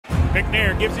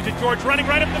McNair gives it to George, running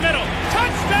right up the middle.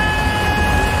 Touchdown!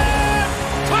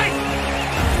 Titans!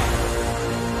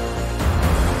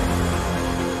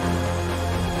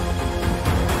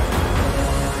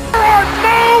 There are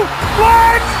no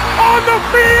flags on the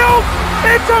field!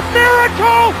 It's a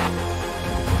miracle!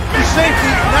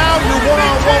 Safety, now you're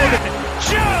one-on-one with it.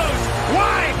 Shows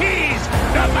why he's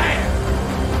the man!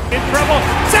 In trouble.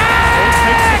 Sack!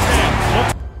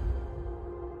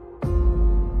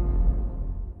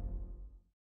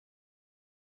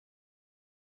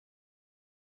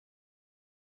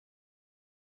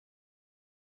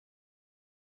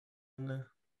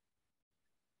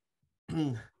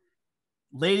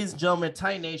 Ladies and gentlemen,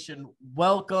 Titan Nation,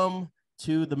 welcome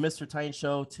to the Mr. Titan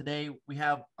Show. Today we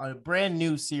have a brand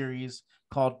new series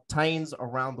called Titans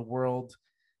Around the World.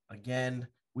 Again,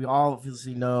 we all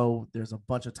obviously know there's a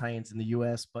bunch of Titans in the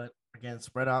US, but again,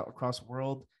 spread out across the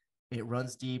world. It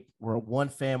runs deep. We're one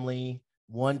family,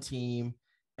 one team.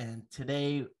 And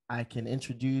today I can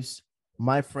introduce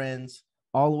my friends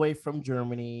all the way from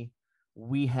Germany.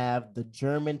 We have the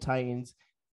German Titans.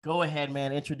 Go ahead,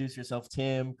 man. Introduce yourself,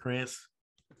 Tim, Chris.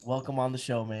 Welcome on the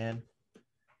show, man.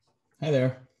 Hi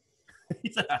there.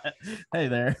 Hey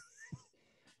there.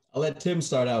 I'll let Tim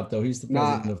start out, though. He's the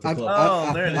president of the club.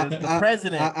 Oh, there it is. The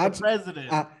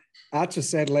president. I just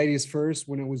said ladies first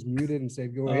when it was muted and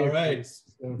said go ahead. All right. Chris.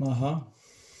 So,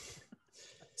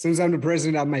 since I'm the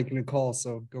president, I'm making a call.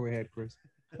 So go ahead, Chris.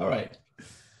 All right.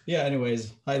 Yeah,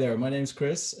 anyways. Hi there. My name's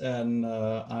Chris, and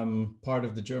I'm part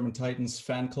of the German Titans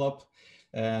fan club.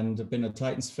 And I've been a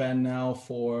Titans fan now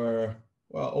for,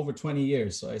 well, over 20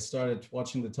 years. So I started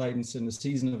watching the Titans in the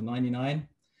season of 99.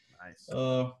 Nice.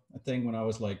 I think when I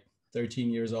was like 13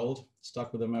 years old,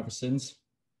 stuck with them ever since. It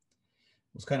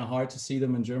was kind of hard to see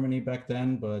them in Germany back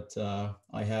then, but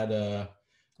I had a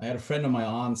friend of my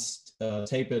aunt's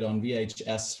tape it on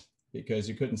VHS because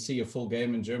you couldn't see a full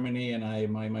game in Germany, and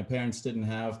my parents didn't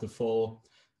have the full,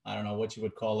 I don't know what you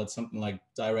would call it, something like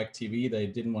direct TV. They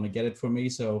didn't want to get it for me,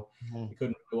 so I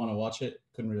couldn't really watch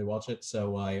it.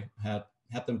 So I had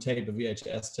them tape a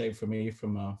VHS tape for me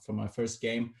from my first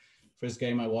game. First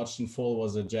game I watched in full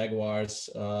was a Jaguars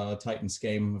Titans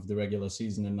game of the regular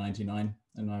season in '99,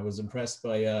 and I was impressed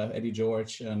by Eddie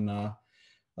George and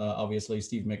obviously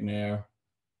Steve McNair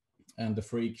and the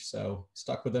Freak. So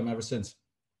stuck with them ever since.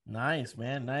 Nice,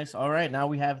 man. Nice. All right, now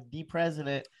we have the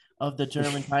president of the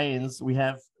German Titans. We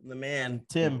have the man,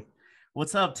 Tim.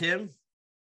 What's up, Tim?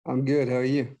 I'm good. How are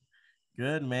you?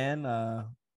 Good, man.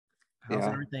 How's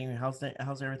everything?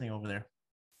 How's everything over there?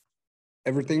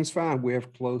 Everything's fine. We're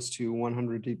close to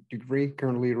 100 degree,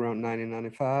 currently around 90,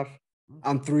 95.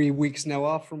 I'm 3 weeks now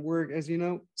off from work, as you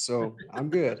know, so I'm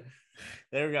good.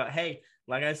 There we go. Hey,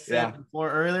 like I said before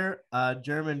earlier,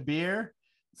 German beer.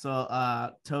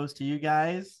 So toast to you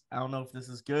guys. I don't know if this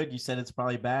is good. You said it's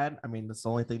probably bad. I mean, that's the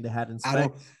only thing they had in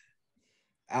spec.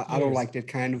 I don't like that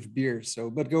kind of beer. So,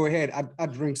 but go ahead. I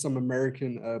drink some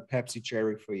American Pepsi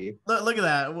Cherry for you. Look at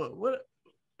that. What?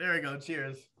 There we go.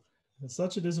 Cheers. It's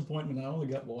such a disappointment. I only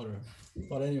got water.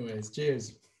 But anyways,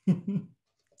 cheers.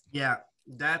 Yeah,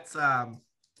 that's a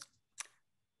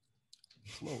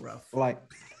little rough.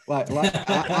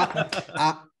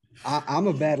 I'm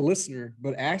a bad listener,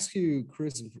 but ask you,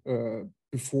 Chris,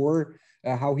 before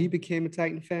how he became a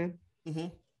Titan fan. Mm-hmm.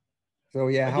 So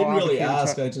yeah, I didn't really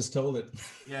ask. I just told it.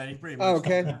 Yeah, he pretty much. Oh,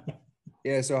 okay.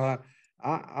 Yeah, so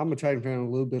I'm a Titan fan a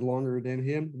little bit longer than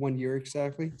him, 1 year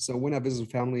exactly. So when I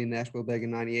visited family in Nashville back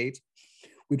in '98,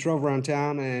 we drove around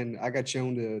town and I got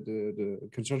shown the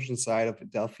construction site of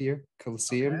Philadelphia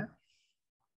Coliseum. Okay.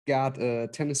 Got a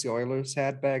Tennessee Oilers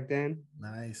hat back then.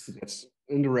 Nice. Yes,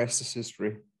 and the rest is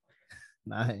history.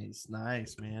 Nice,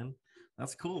 man.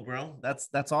 That's cool, bro.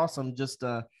 That's awesome. Just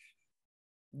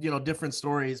different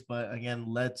stories, but again,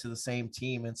 led to the same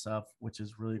team and stuff, which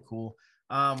is really cool.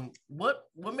 What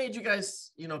made you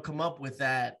guys, come up with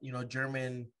that,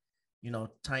 German,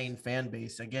 Titan fan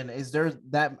base? Again, is there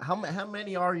that how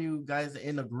many are you guys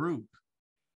in a group?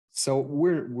 So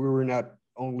we're not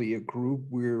only a group,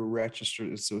 we're a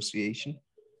registered association.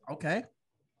 Okay.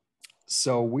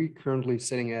 So we're currently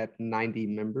sitting at 90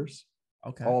 members.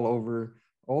 Okay. All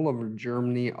over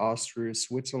Germany, Austria,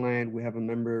 Switzerland. We have a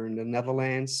member in the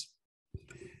Netherlands,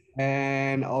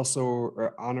 and also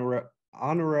honorary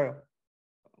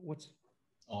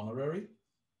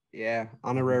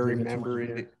member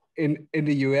in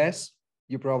the US.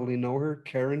 You probably know her,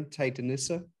 Karen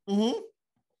Titanissa. Mm-hmm.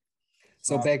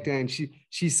 So back then,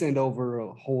 she sent over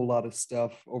a whole lot of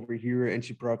stuff over here, and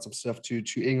she brought some stuff to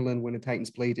England when the Titans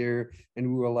played there, and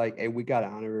we were like, hey, we gotta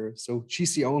honor her. So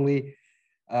she's the only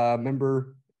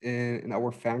member in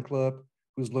our fan club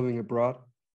who's living abroad,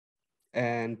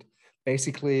 and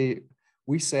basically,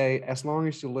 we say as long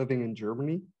as you're living in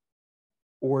Germany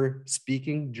or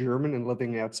speaking German and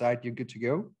living outside, you're good to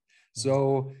go.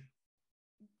 So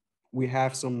we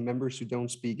have some members who don't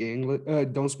speak English,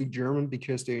 don't speak German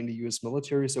because they're in the U.S.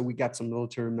 military. So we got some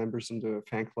military members in the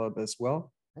fan club as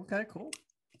well. Okay, cool.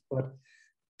 But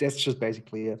that's just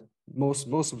basically it.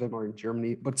 Most of them are in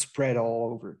Germany, but spread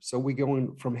all over. So we're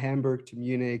going from Hamburg to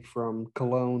Munich, from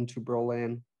Cologne to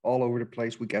Berlin, all over the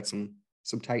place. We got some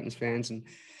Titans fans and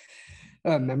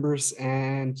members.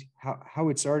 And how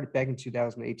it started back in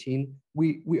 2018,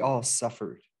 we all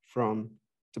suffered from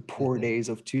the poor days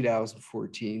of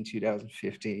 2014,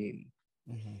 2015.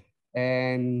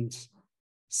 And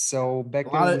so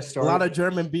back then we started a lot of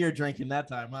German beer drinking that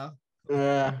time, huh?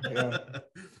 Yeah.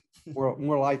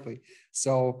 more likely.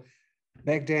 So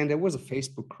back then there was a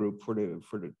Facebook group for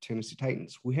the Tennessee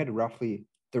Titans. We had roughly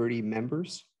 30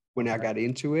 members when I got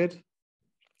into it.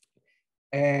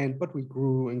 But we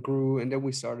grew and grew, and then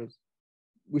we started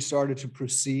to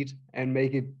proceed and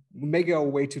make our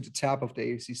way to the top of the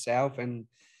AFC South. And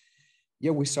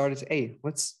yeah, we started to, hey,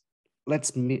 let's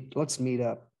meet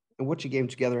up and watch a game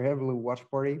together, have a little watch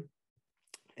party.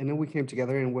 And then we came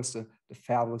together, and it was the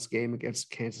fabulous game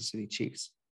against Kansas City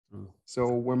Chiefs. So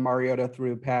when Mariota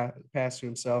threw a pass to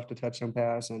himself, the touchdown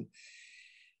pass, and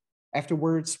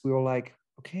afterwards we were like,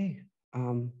 okay.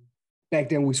 Back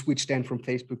then we switched then from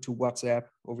Facebook to WhatsApp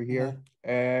over here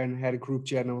and had a group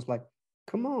chat, and I was like,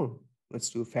 come on, let's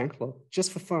do a fan club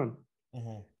just for fun.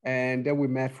 And then we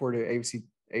met for the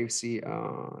AFC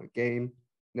game,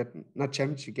 not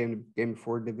championship game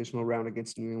before divisional round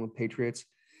against the New England Patriots.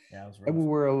 Yeah, it was rough. And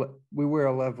we were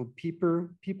a level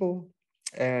people,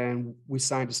 and we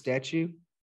signed a statue,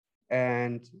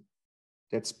 and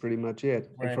that's pretty much it.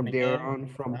 And from there on,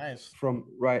 from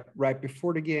right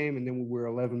before the game, and then we were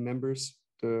 11 members,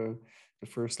 the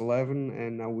first 11,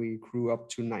 and now we grew up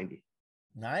to 90.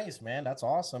 Nice, man. That's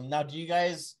awesome. Now, do you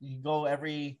go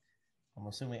every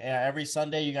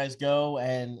Sunday you guys go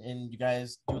and you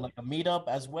guys do like a meetup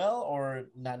as well, or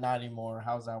not anymore?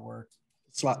 How's that work?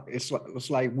 It's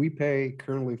like we pay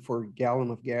currently for a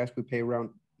gallon of gas, we pay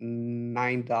around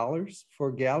 $9 for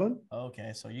a gallon.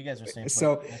 Okay, so you guys are saying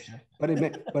but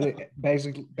it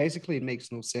basically it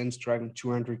makes no sense driving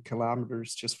 200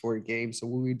 kilometers just for a game. So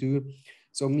what we do,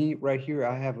 so me right here,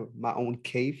 I have my own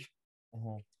cave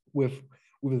with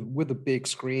a big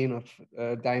screen of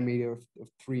diameter of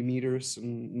 3 meters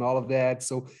and all of that.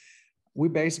 So we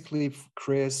basically,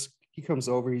 Chris, he comes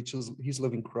over, he's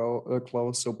living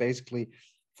close. So basically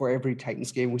for every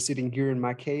Titans game, we're sitting here in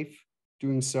my cave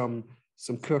doing some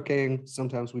cooking.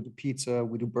 Sometimes we do pizza,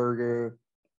 we do burger,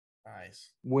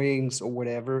 wings or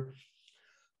whatever.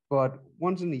 But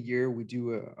once in a year we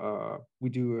do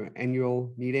an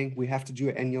annual meeting. We have to do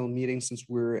an annual meeting since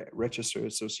we're a registered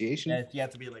association. Yeah, you have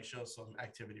to be like show some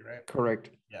activity, right? Correct.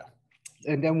 Yeah.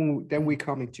 And then we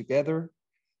coming together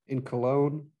in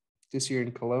Cologne this year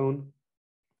in Cologne.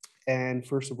 And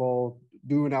first of all,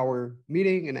 doing our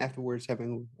meeting, and afterwards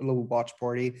having a little watch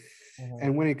party.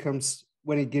 And when it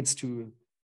gets to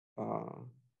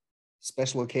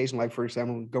special occasion, like for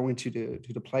example, going to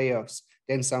the playoffs,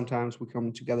 then sometimes we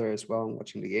come together as well and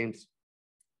watching the games.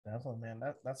 Definitely, man.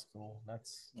 That's cool.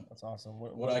 That's awesome.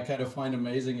 What I kind of find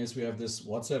amazing is we have this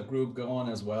WhatsApp group going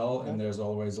as well, and there's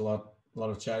always a lot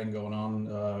of chatting going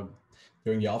on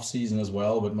during the off season as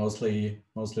well, but mostly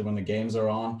when the games are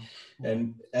on.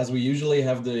 And as we usually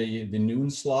have the noon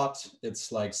slot,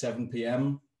 it's like 7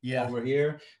 p.m. over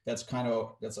here.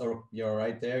 You're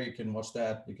right there. You can watch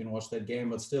that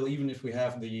game. But still, even if we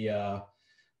have the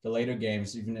later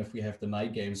games, even if we have the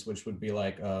night games, which would be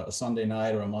like a Sunday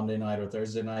night or a Monday night or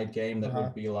Thursday night game, that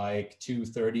would be like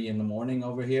 2:30 in the morning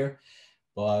over here.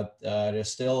 But there's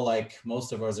still, like,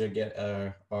 most of us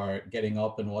are getting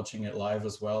up and watching it live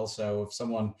as well. So if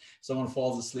someone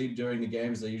falls asleep during the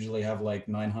games, they usually have like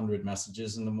 900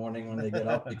 messages in the morning when they get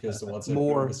up because the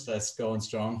WhatsApp group is just going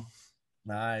strong.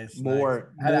 Nice.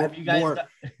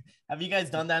 Have you guys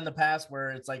done that in the past, where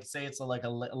it's like, say it's a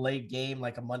late game,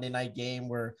 like a Monday night game,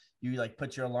 where you like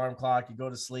put your alarm clock, you go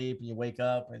to sleep and you wake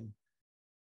up and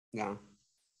No,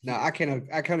 I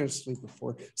cannot sleep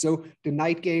before. So the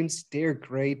night games, they're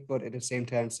great, but at the same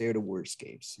time, they're the worst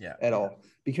games all.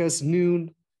 Because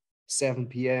noon, 7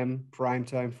 p.m., prime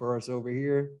time for us over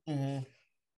here.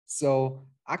 So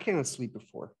I cannot sleep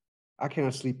before. I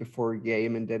cannot sleep before a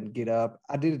game and then get up.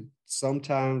 I did it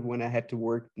sometime when I had to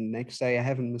work the next day. I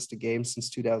haven't missed a game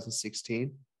since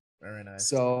 2016. Very nice.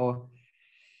 So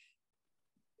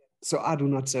I do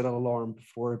not set an alarm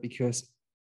before because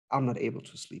I'm not able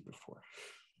to sleep before.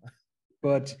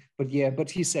 But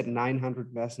he said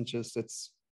 900 messages.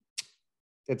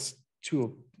 That's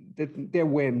they're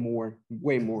way more.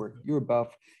 You're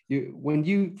above. When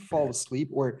you fall asleep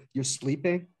or you're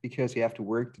sleeping because you have to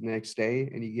work the next day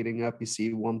and you're getting up, you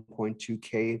see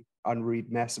 1.2K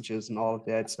unread messages and all of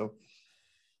that. So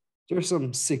there's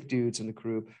some sick dudes in the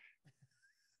group.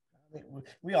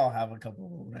 We all have a couple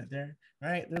of them right there,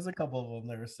 right? There's a couple of them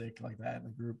that are sick like that in the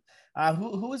group.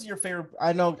 Who is your favorite?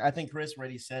 I think Chris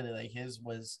already said it. Like his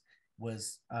was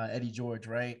Eddie George,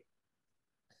 right?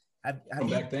 From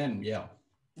back then, yeah.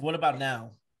 What about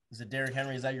now? Is it Derrick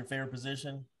Henry? Is that your favorite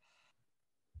position?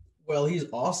 Well, he's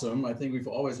awesome. I think we've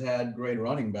always had great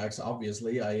running backs.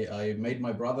 Obviously, I made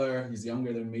my brother. He's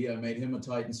younger than me. I made him a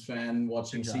Titans fan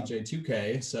watching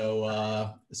CJ2K.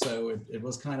 So it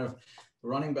was kind of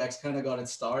running backs kind of got it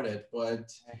started.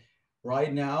 But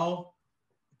right now,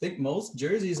 I think most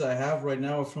jerseys I have right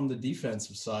now are from the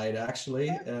defensive side, actually.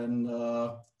 And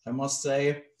I must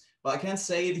say, well, I can't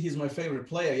say he's my favorite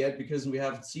player yet because we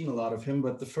haven't seen a lot of him.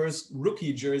 But the first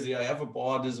rookie jersey I ever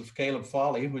bought is of Caleb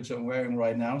Farley, which I'm wearing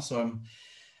right now. So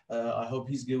I hope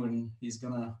he's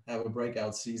gonna have a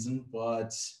breakout season.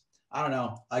 But I don't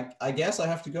know. I guess I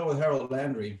have to go with Harold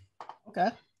Landry. Okay.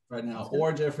 Right now,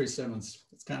 or Jeffrey Simmons.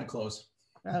 It's kind of close.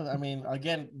 I mean,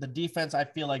 again, the defense. I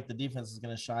feel like the defense is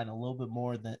going to shine a little bit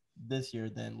more this year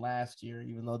than last year,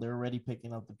 even though they're already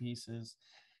picking up the pieces.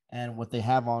 And what they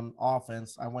have on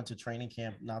offense, I went to training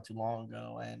camp not too long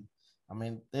ago, and I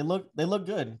mean, they look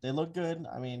good. They look good.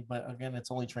 I mean, but again,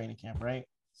 it's only training camp, right?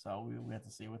 So we have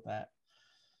to see with that.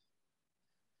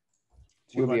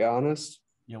 To be honest,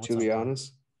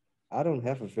 I don't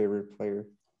have a favorite player.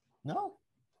 No,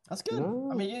 that's good. No.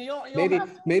 I mean, you don't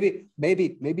maybe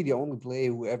the only player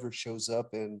who ever shows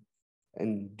up and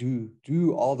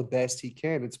do all the best he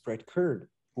can, it's Brett Kern,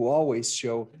 who always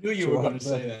show. I knew you were going to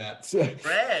say that.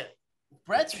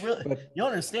 Brett's really. You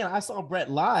understand? I saw Brett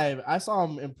live. I saw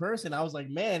him in person. I was like,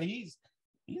 man, he's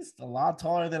a lot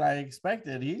taller than I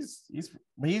expected. He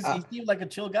seemed like a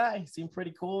chill guy. He seemed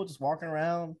pretty cool, just walking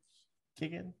around,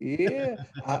 kicking. Yeah,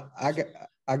 I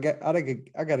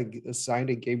got a signed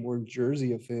a game-worn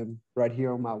jersey of him right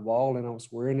here on my wall, and I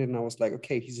was wearing it, and I was like,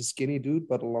 okay, he's a skinny dude,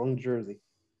 but a long jersey.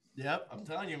 Yep, I'm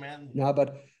telling you, man. No,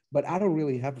 but I don't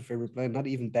really have a favorite player, not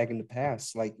even back in the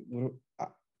past. Like,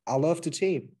 I love the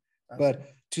team, but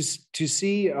to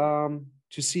see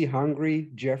hungry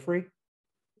Jeffrey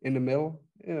in the middle,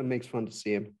 it makes fun to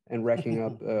see him and racking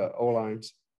up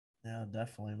O-lines. Yeah,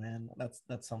 definitely, man.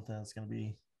 That's something that's going to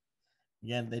be.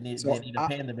 Again, they need a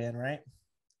panda man, right?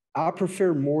 I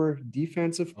prefer more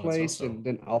defensive plays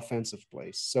than offensive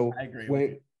plays. So I agree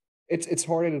with you. It's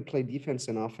harder to play defense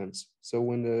than offense. So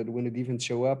when the defense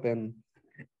show up, and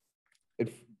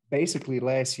it basically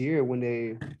last year when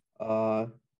they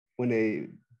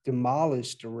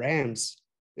demolished the Rams,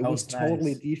 it was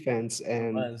totally defense,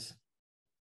 and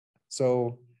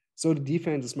so the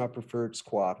defense is my preferred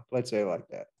squad. Let's say it like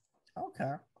that.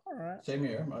 Okay, all right. Same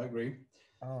here. I agree.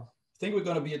 Oh. I think we're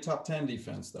going to be a top 10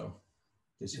 defense though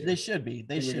this year. They should be.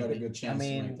 They should. We got a good chance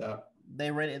to make that. They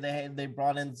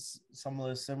brought in some of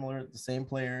the same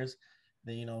players.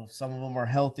 Some of them are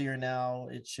healthier now.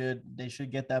 They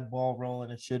should get that ball rolling.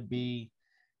 It should be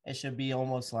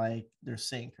almost like they're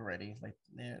synced already. Like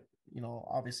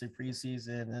obviously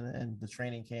preseason and the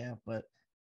training camp, but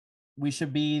they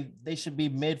should be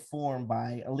mid-form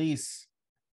by at least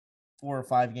 4 or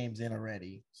 5 games in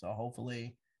already. So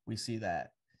hopefully we see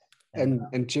that.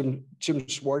 And Jim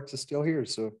Schwartz is still here,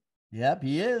 so yep,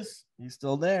 he is. He's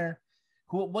still there.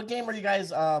 What game are you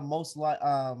guys most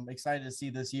excited to see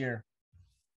this year?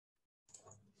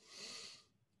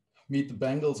 Meet the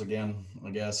Bengals again,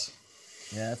 I guess.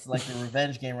 Yeah, it's like the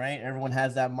revenge game, right? Everyone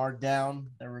has that marked down,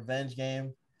 the revenge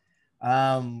game.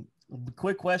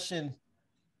 Quick question: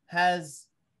 Have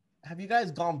you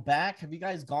guys gone back? Have you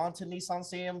guys gone to Nissan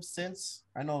Stadium since?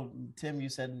 I know, Tim, you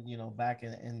said, back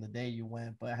in the day you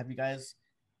went, but have you guys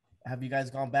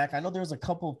gone back? I know there's a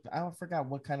couple, I forgot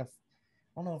what kind of,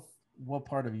 I don't know what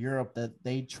part of Europe that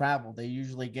they travel. They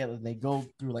usually they go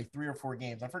through like 3 or 4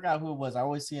 games. I forgot who it was. I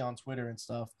always see it on Twitter and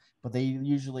stuff, but they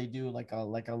usually do like a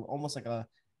almost like a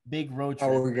big road trip.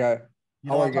 Our guy.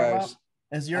 Our guys.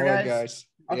 Is your guys?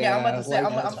 Okay, yeah, I'm about to say,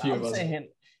 I'm saying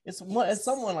it's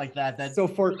someone like that. So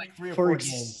for like 3 or 4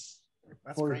 games.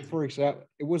 For example,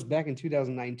 it was back in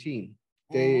 2019.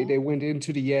 They went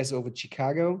into the US over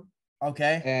Chicago.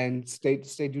 Okay. And stayed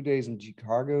 2 days in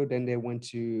Chicago. Then they went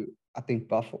to, I think,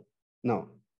 Buffalo. No.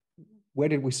 Where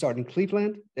did we start? In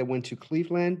Cleveland? They went to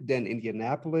Cleveland, then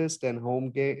Indianapolis, then home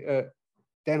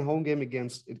game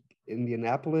against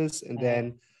Indianapolis, and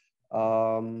then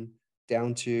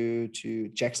down to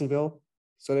Jacksonville.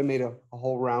 So they made a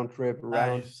whole round trip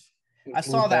around. Nice. I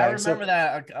flew saw that. I back. So, remember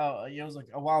that. It was like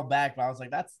a while back, but I was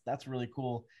like, that's really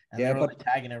cool. And Yeah, they were but- like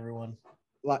tagging everyone.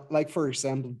 like for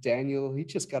example, Daniel, he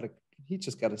just got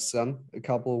a son a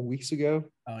couple of weeks ago.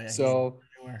 Oh yeah. So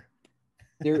everywhere.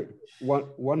 there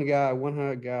one of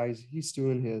the guys, he's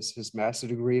doing his master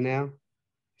degree now,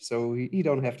 so he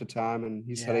don't have the time and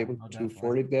he's not Yeah, able no, to definitely.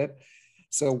 afford it yet.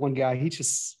 So one guy, he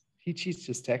just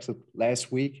texted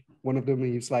last week. One of them,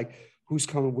 he's like, "Who's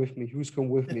coming with me? Who's coming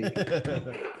with me?"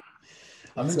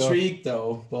 I'm So- intrigued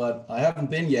though, but I haven't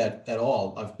been yet at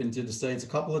all. I've been to the States a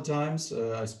couple of times.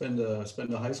 I spent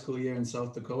a high school year in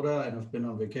South Dakota, and I've been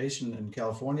on vacation in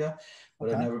California, but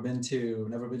I've Okay. never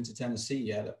been to Tennessee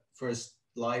yet. First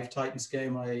live Titans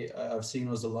game I've seen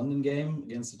was the London game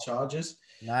against the Chargers.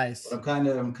 Nice. But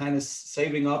I'm kind of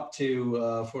saving up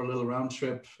to for a little round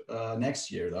trip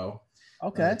next year though.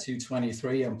 Okay.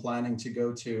 223. I'm planning to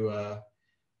go to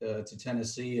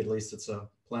Tennessee. At least it's a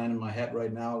plan in my head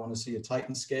right now. I want to see a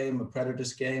Titans game, a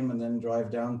Predators game, and then drive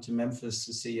down to Memphis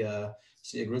to see a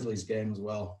Grizzlies game as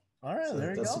well. All right. So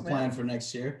There you that's go, the man. plan for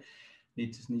next year.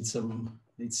 Need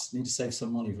to save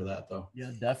some money for that though.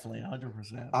 Yeah, definitely.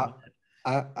 100%.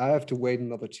 I have to wait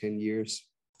another 10 years.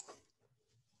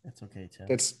 It's okay, Tim.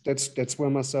 That's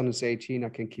when my son is 18. I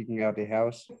can kick him out of the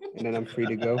house, and then I'm free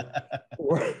to go.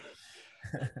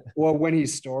 Or when he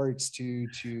starts to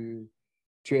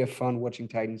have fun watching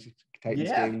Titans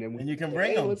Yeah, game, then and you can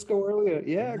bring hey, him. let's go earlier.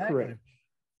 Yeah, Exactly. correct.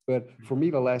 But for me,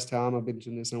 the last time I've been to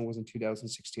this one was in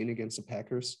 2016 against the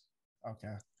Packers.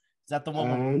 Okay. Is that the one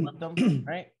where you And- flipped them?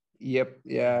 Right? Yep.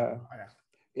 Yeah. Oh, yeah.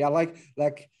 Yeah. Like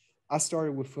I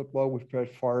started with football with Brett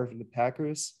Favre and the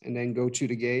Packers, and then go to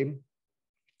the game.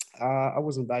 I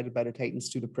was invited by the Titans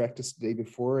to the practice the day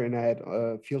before, and I had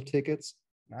field tickets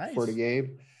Nice. for the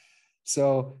game.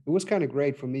 So it was kind of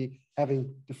great for me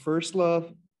having the first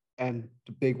love and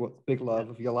the big love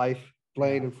of your life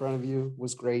playing in front of you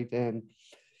was great. And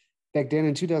back then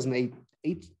in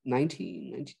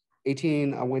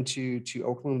 2018, I went to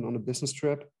Oakland on a business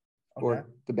trip Okay. or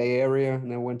the Bay Area,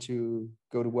 and I went to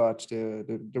go to watch the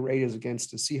Raiders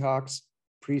against the Seahawks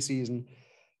preseason,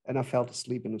 and I fell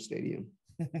asleep in the stadium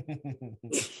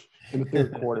in the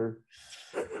third quarter.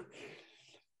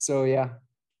 So yeah,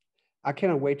 I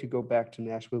cannot wait to go back to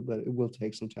Nashville, but it will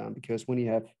take some time because when you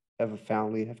have a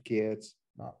family, have kids.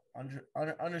 No,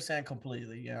 understand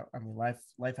completely. Yeah, I mean,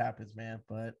 life happens, man.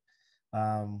 But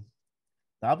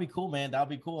that'll be cool, man. That'll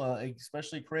be cool,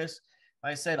 especially Chris.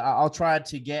 Like I said, I'll try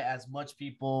to get as much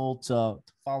people to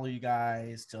follow you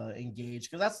guys, to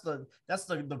engage, because that's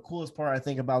the coolest part I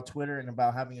think about Twitter and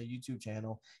about having a YouTube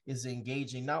channel is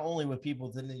engaging not only with people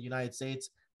within the United States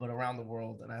but around the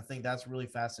world. And I think that's really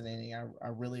fascinating. I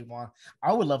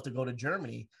would love to go to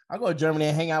Germany. I'll go to Germany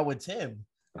and hang out with Tim.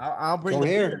 I'll bring Go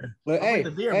the here. beer. Look, I'll bring hey,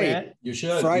 the beer, hey. man. You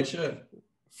should. Friday- You should.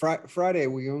 Friday,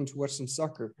 we're going to watch some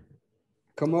soccer.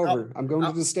 Come over. I'm going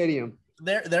to the stadium.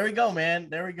 There we go,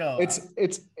 man. There we go. It's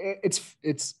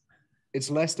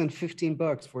less than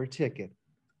 $15 for a ticket.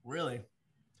 Really.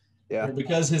 Yeah. Well,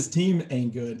 because his team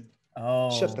ain't good.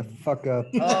 Oh, Shut the fuck up.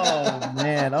 Oh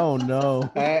man. Oh no.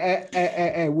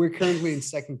 We're currently in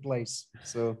second place.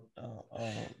 So Oh.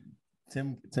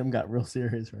 Tim got real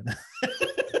serious right now.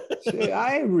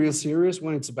 I am real serious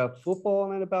when it's about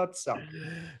football and about soccer.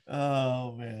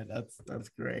 Oh man, that's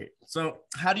great. So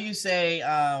how do you say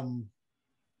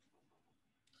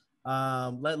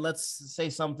let's say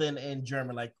something in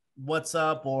German, like what's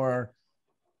up, or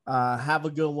have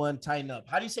a good one, tighten up.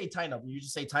 How do you say tighten up? You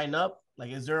just say tighten up?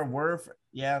 Like, is there a word for,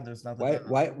 yeah, there's nothing.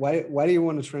 Why do you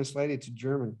want to translate it to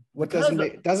German? What Because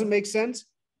doesn't make sense?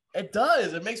 It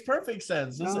does. It makes perfect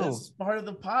sense. No. It's part of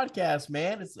the podcast,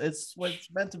 man. It's what it's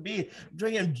meant to be. I'm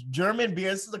drinking German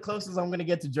beer. This is the closest I'm gonna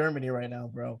get to Germany right now,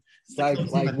 bro. It's the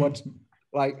closest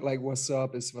Like I- what what's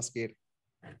up is was geht.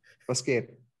 Was geht.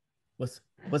 What's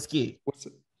key?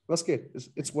 What's geht.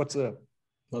 It's what's up.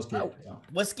 Let's get Oh.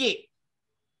 What's key?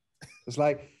 It's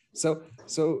like so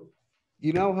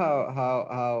you know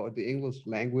how the English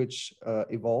language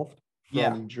evolved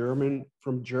from German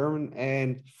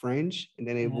and French, and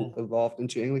then it evolved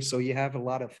into English. So you have a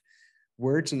lot of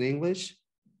words in English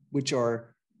which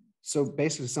are, so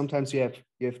basically sometimes you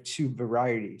have two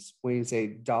varieties when you say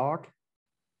dog,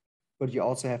 but you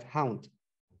also have hound.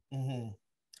 Mm-hmm.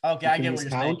 Okay, You I can get what use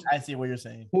you're saying. hound. I see what you're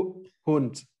saying.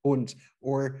 Hund,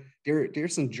 or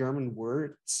there's some German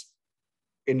words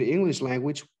in the English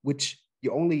language which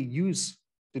you only use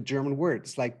the German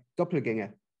words, like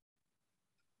Doppelgänger.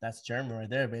 That's German right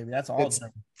there, baby. That's all That's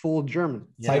German. full German.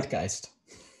 Yeah. Zeitgeist.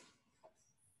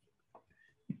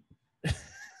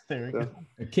 There we So,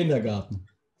 go. Kindergarten.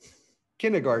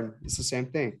 kindergarten is the same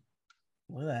thing.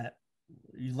 Look at that.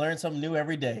 You learn something new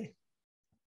every day.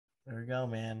 There we go,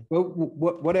 man. Well,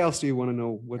 what else do you want to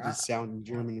know? What does sound in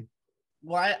Germany?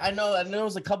 Well, I know there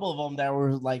was a couple of them that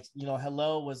were like,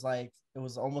 hello was like, it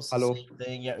was almost the Hello. same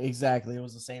thing. Yeah, exactly. It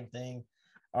was the same thing.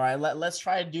 All right, let's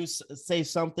try to say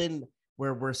something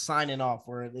where we're signing off,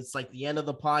 where it's like the end of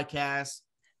the podcast.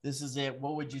 This is it.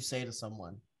 What would you say to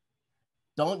someone?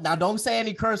 Don't say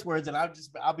any curse words, and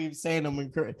I'll be saying them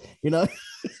in curse.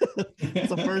 It's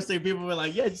the first thing people were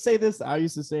like, yeah, just say this. I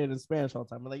used to say it in Spanish all the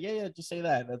time. I'm like, yeah, just say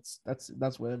that.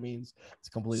 That's what it means. It's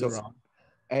completely wrong.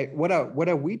 Hey, what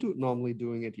are we normally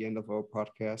doing at the end of our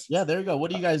podcast? Yeah, there you go.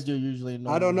 What do you guys do usually?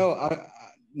 Normally? I don't know.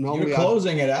 Normally you're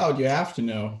closing it out. You have to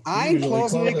know. I'm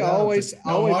closing it. I always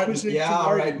Martin, push it. Yeah,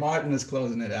 all right. Martin is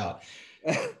closing it out.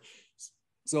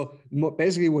 So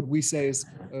basically, what we say is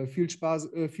viel Spaß,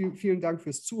 vielen Dank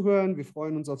fürs Zuhören. Wir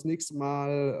freuen uns aufs nächste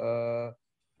Mal.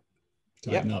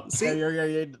 Yeah.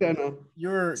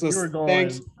 You're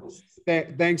going.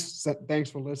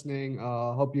 Thanks for listening.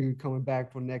 Hope you're coming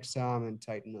back for next time and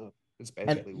tighten up.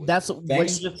 What you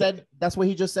just said. That's what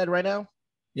he just said right now.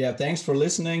 Yeah, thanks for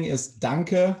listening. Is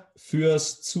danke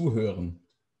fürs Zuhören.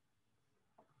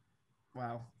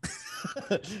 Wow.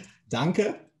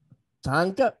 Danke.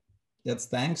 That's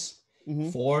thanks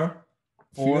for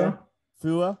Zuhören.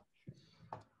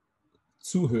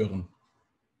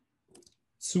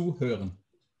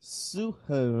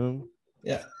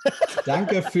 Yeah.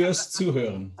 Danke fürs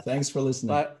Zuhören. Thanks for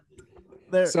listening.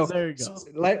 There you go.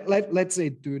 Let's say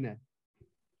Dune.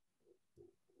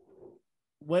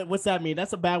 What's that mean?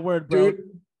 That's a bad word, bro.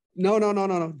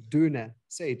 No. Dune.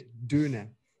 Say it. Dune.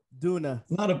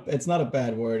 It's not a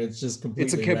bad word. It's just completely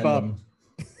It's a kebab. random.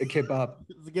 A kebab.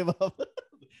 It's a give up.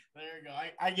 There you go.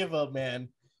 I give up, man.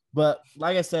 But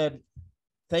like I said,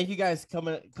 thank you guys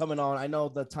coming on. I know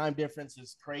the time difference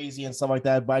is crazy and stuff like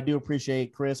that, but I do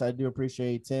appreciate Chris. I do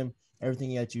appreciate Tim,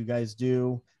 everything that you guys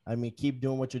do. I mean, keep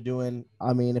doing what you're doing.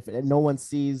 I mean, if no one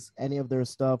sees any of their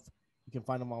stuff, you can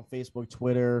find them on Facebook,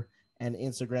 Twitter, and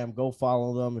Instagram. Go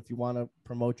follow them. If you want to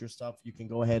promote your stuff, you can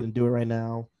go ahead and do it right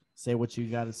now. Say what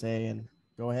you got to say and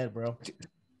go ahead, bro.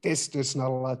 There's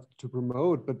not a lot to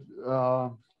promote, but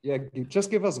just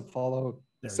give us a follow.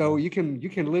 You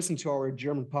can listen to our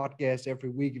German podcast every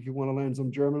week if you want to learn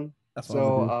some German. That's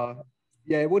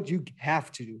what you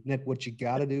have to do, not what you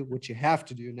gotta do, what you have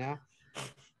to do now.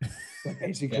 But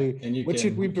basically, and you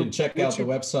can check out the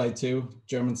website too,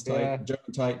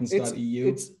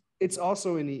 GermanTitans.eu. It's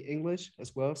also in the English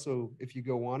as well. So if you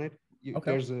go on it,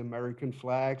 there's an American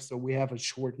flag. So we have a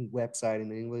shortened website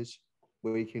in English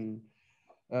where you can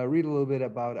read a little bit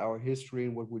about our history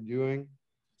and what we're doing.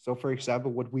 So, for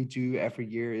example, what we do every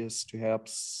year is to help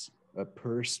a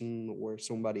person or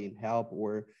somebody in help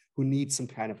or who needs some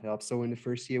kind of help. So, in the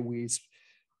first year, we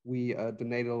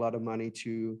donated a lot of money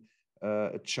to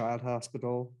a child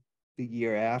hospital. The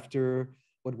year after,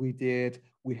 what we did,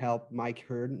 we helped Mike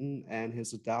Herndon and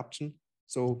his adoption.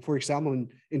 So, for example,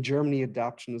 in Germany,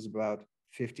 adoption is about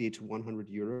 50 to 100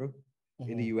 euro.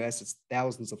 In the US, it's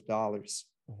thousands of dollars.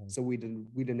 So we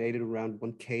donated around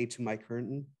 1K to Mike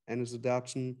Herndon and his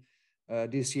adoption.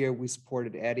 This year we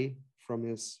supported Eddie from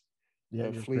his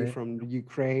flee from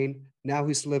Ukraine. Now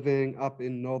he's living up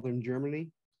in northern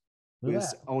Germany, with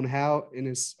his own house, in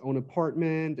his own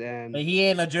apartment, and but he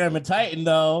ain't a German Titan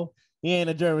though. He ain't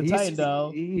a German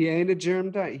Titan. He ain't a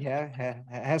German Titan. Yeah,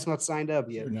 has not signed up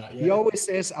yet. He always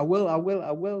says, "I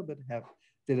will," but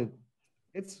didn't.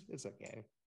 It's okay.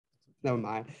 Never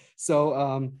mind.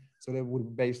 So so that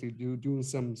would basically doing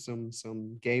some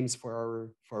games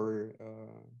for our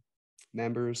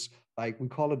members. Like we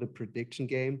call it a prediction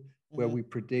game, where we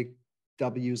predict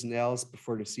W's and L's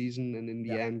before the season, and in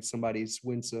the end, somebody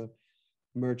wins a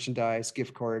merchandise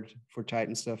gift card for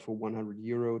Titan stuff for 100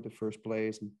 euro, the first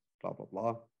place, and blah blah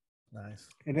blah. Nice.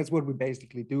 And that's what we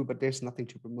basically do. But there's nothing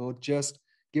to promote. Just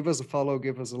give us a follow,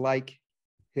 give us a like,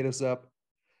 hit us up,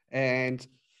 and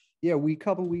we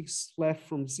couple weeks left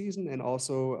from the season, and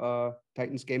also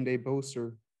Titans game day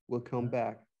poster will come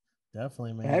back.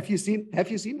 Definitely, man. Have you seen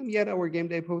them yet? Our game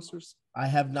day posters? I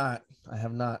have not.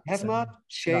 Have not?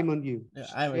 Shame on you.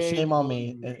 Shame on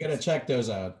me. You gotta check those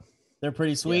out. They're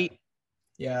pretty sweet.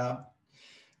 Yeah.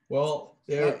 Well,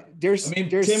 Tim is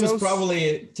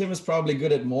probably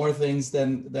good at more things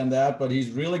than that, but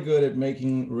he's really good at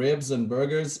making ribs and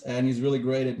burgers, and he's really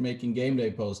great at making game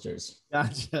day posters.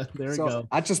 Gotcha. There we go.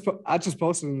 I just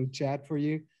posted in the chat for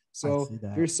you. So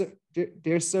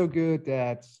they're so good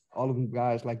that all of them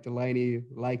guys like Delaney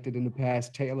liked it in the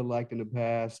past, Taylor liked it in the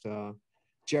past,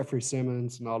 Jeffrey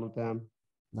Simmons and all of them.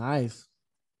 Nice.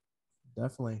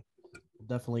 Definitely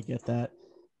get that.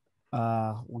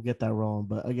 We'll get that rolling.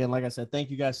 But again, like I said, thank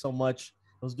you guys so much.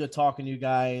 It was good talking to you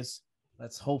guys.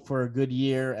 let's hope for a good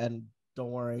year. And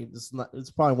don't worry, this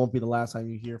probably won't be the last time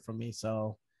you hear from me.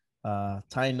 So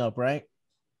tighten up, right?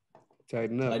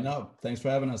 Tighten up. I know. Thanks for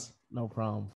having us. No problem.